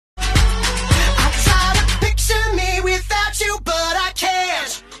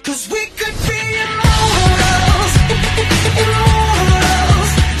'Cause we could be immortals,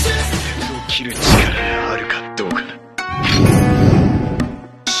 immortals. Just 生きる力があるかどうかだ。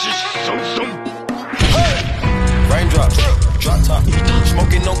Raindrops, drop top,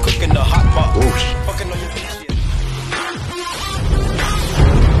 smoking, no cooking, the hot pot. Fucking on your bitch, yeah.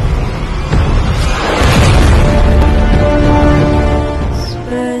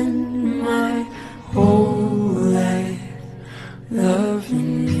 Spend my whole life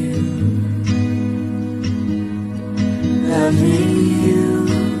loving you, loving you,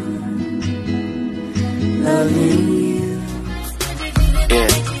 loving you.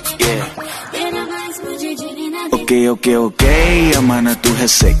 Okay okay okay अमाना तू है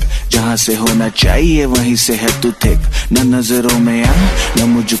सिक, जहाँ से होना चाहिए वहीं से है तू थिक। न नजरों में आ न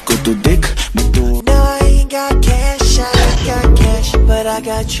मुझको तू दिख। No, I ain't got cash, but I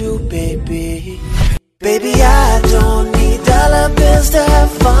got you, baby. Baby, I don't need dollar bills to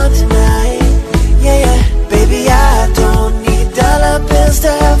have fun tonight. Yeah, yeah. Baby, I don't need dollar bills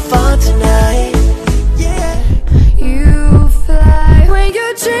to have fun tonight. Yeah. You fly when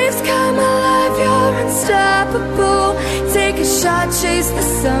your dreams come alive. You're unstoppable. Take a shot, chase the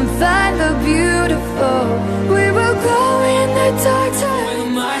sun, find the beautiful. We will go in the dark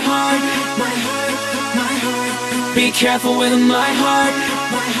time. My heart, my heart, my heart. Be careful with my heart,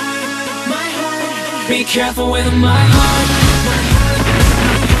 my heart, my heart. Be careful with my heart, my heart, my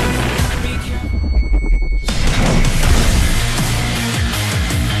heart. Be careful.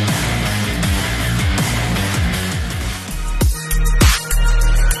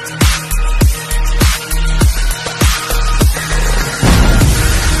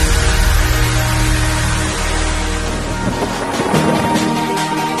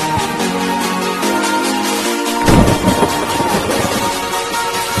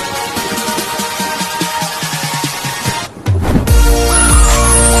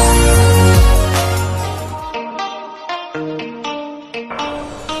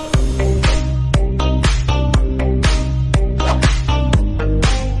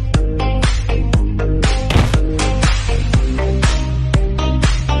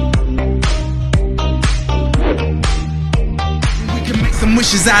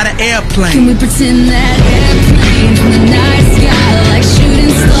 Wishes out of airplane. Can we pretend that airplane from the night sky like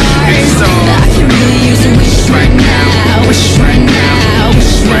shooting stars? I can really use a wish right now, wish right now,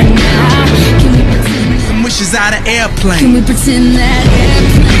 wish right now. Can we pretend Some wishes out of airplane. Can we pretend that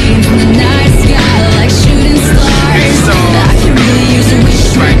airplane from the night sky like shooting stars? I can really use a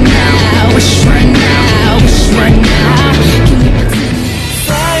wish right now, wish right now, wish right now. Can we pretend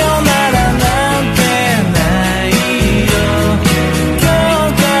Sayonara nante nai yo. Kyou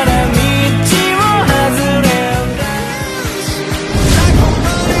kara michi wo hazurenda.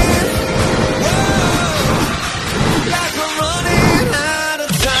 Like I'm running out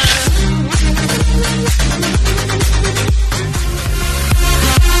of time.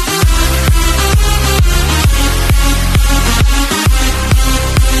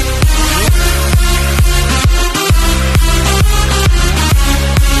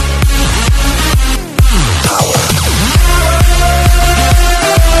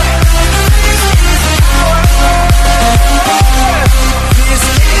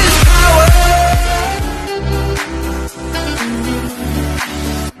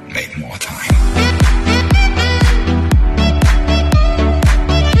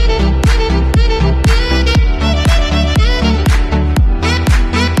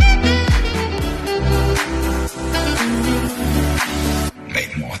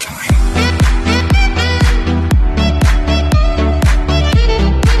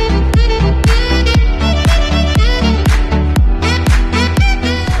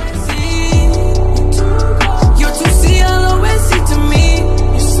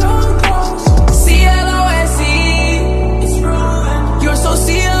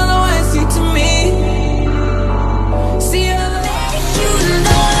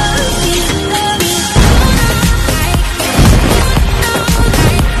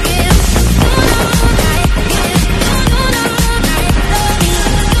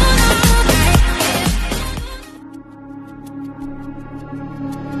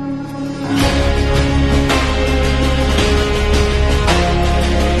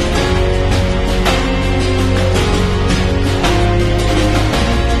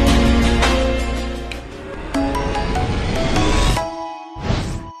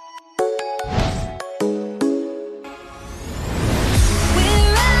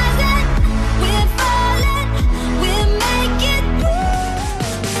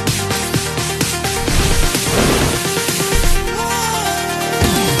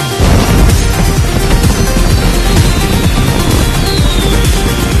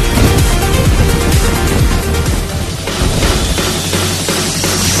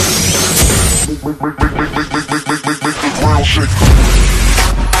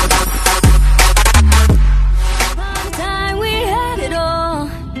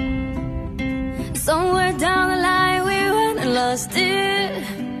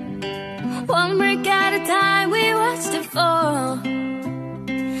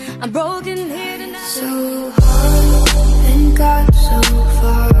 I'm broken here tonight. So hard and got so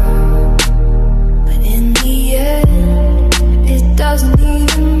far, but in the end, it doesn't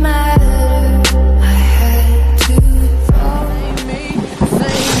even matter. I had to fall.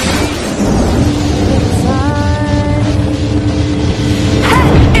 Hey,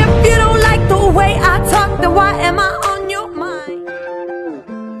 if you don't like the way I talk, then why am I on your mind?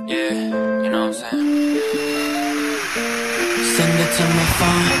 Yeah, you know what I'm saying? Send it to my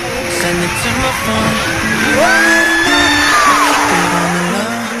phone, send it to my phone. Keep it on the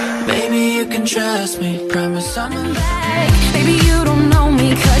low, baby you can trust me, promise I'm Back, baby you don't know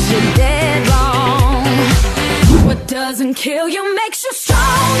me 'cause you're dead wrong. What doesn't kill you makes you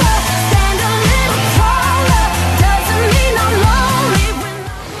stronger.